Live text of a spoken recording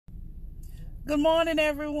Good morning,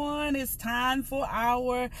 everyone. It's time for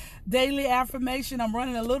our daily affirmation. I'm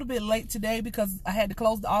running a little bit late today because I had to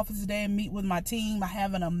close the office today and meet with my team. I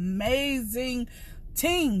have an amazing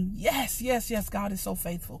team. Yes. God is so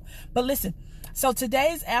faithful. But listen, so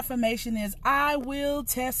today's affirmation is, I will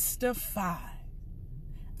testify.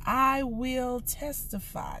 I will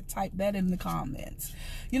testify. Type that in the comments.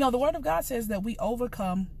 You know, the word of God says that we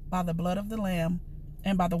overcome by the blood of the Lamb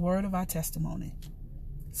and by the word of our testimony.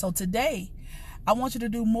 So today, I want you to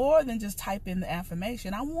do more than just type in the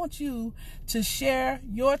affirmation. I want you to share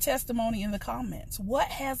your testimony in the comments. What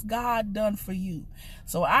has God done for you?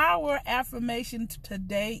 So our affirmation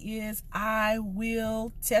today is, I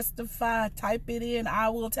will testify. Type it in, I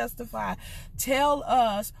will testify. Tell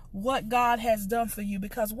us what God has done for you,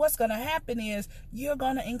 because what's going to happen is you're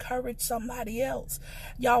going to encourage somebody else.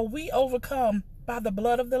 Y'all, we overcome by the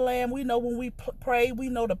blood of the Lamb. We know when we pray, we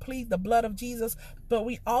know to plead the blood of Jesus, but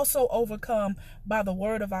we also overcome by the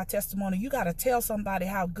word of our testimony. You got to tell somebody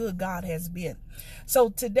how good God has been. So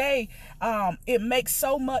today, it makes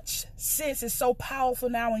so much sense. It's so powerful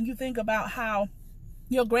now when you think about how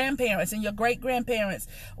your grandparents and your great-grandparents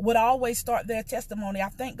would always start their testimony. I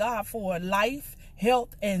thank God for life,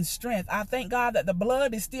 health, and strength. I thank God that the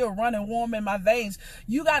blood is still running warm in my veins.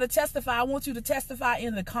 You got to testify. I want you to testify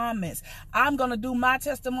in the comments. I'm going to do my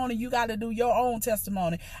testimony. You got to do your own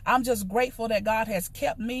testimony. I'm just grateful that God has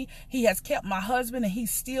kept me. He has kept my husband, and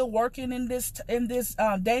he's still working in this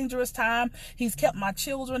dangerous time. He's kept my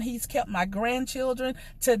children. He's kept my grandchildren.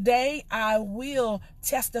 Today, I will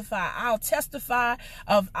testify. I'll testify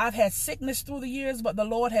of I've had sickness through the years, but the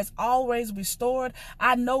Lord has always restored.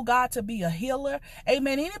 I know God to be a healer.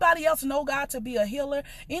 Amen. Anybody else know God to be a healer?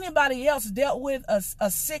 Anybody else dealt with a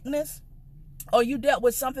sickness? Or you dealt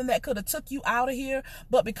with something that could have took you out of here,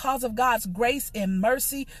 but because of God's grace and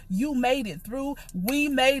mercy, you made it through. We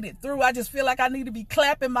made it through. I just feel like I need to be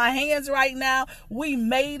clapping my hands right now. We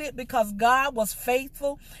made it because God was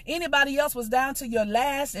faithful. Anybody else was down to your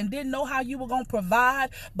last and didn't know how you were going to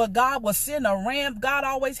provide, but God will send a ram. God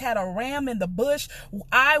always had a ram in the bush.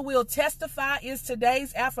 I will testify is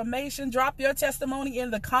today's affirmation. Drop your testimony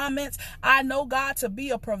in the comments. I know God to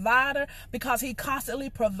be a provider because he constantly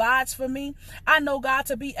provides for me. I know God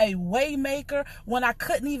to be a way maker when I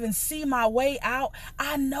couldn't even see my way out.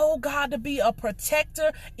 I know God to be a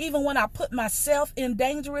protector even when I put myself in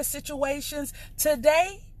dangerous situations.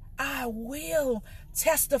 Today, I will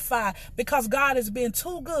testify because God has been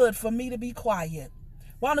too good for me to be quiet.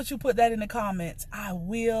 Why don't you put that in the comments? I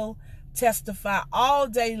will testify all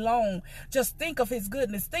day long. Just think of his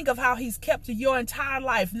goodness. Think of how he's kept you your entire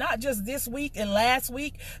life, not just this week and last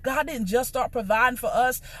week. God didn't just start providing for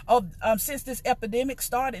us since this epidemic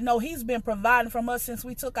started. No, he's been providing from us since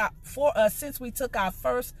we took our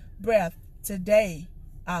first breath. Today,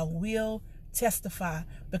 I will testify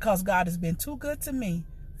because God has been too good to me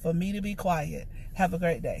for me to be quiet. Have a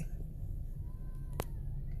great day.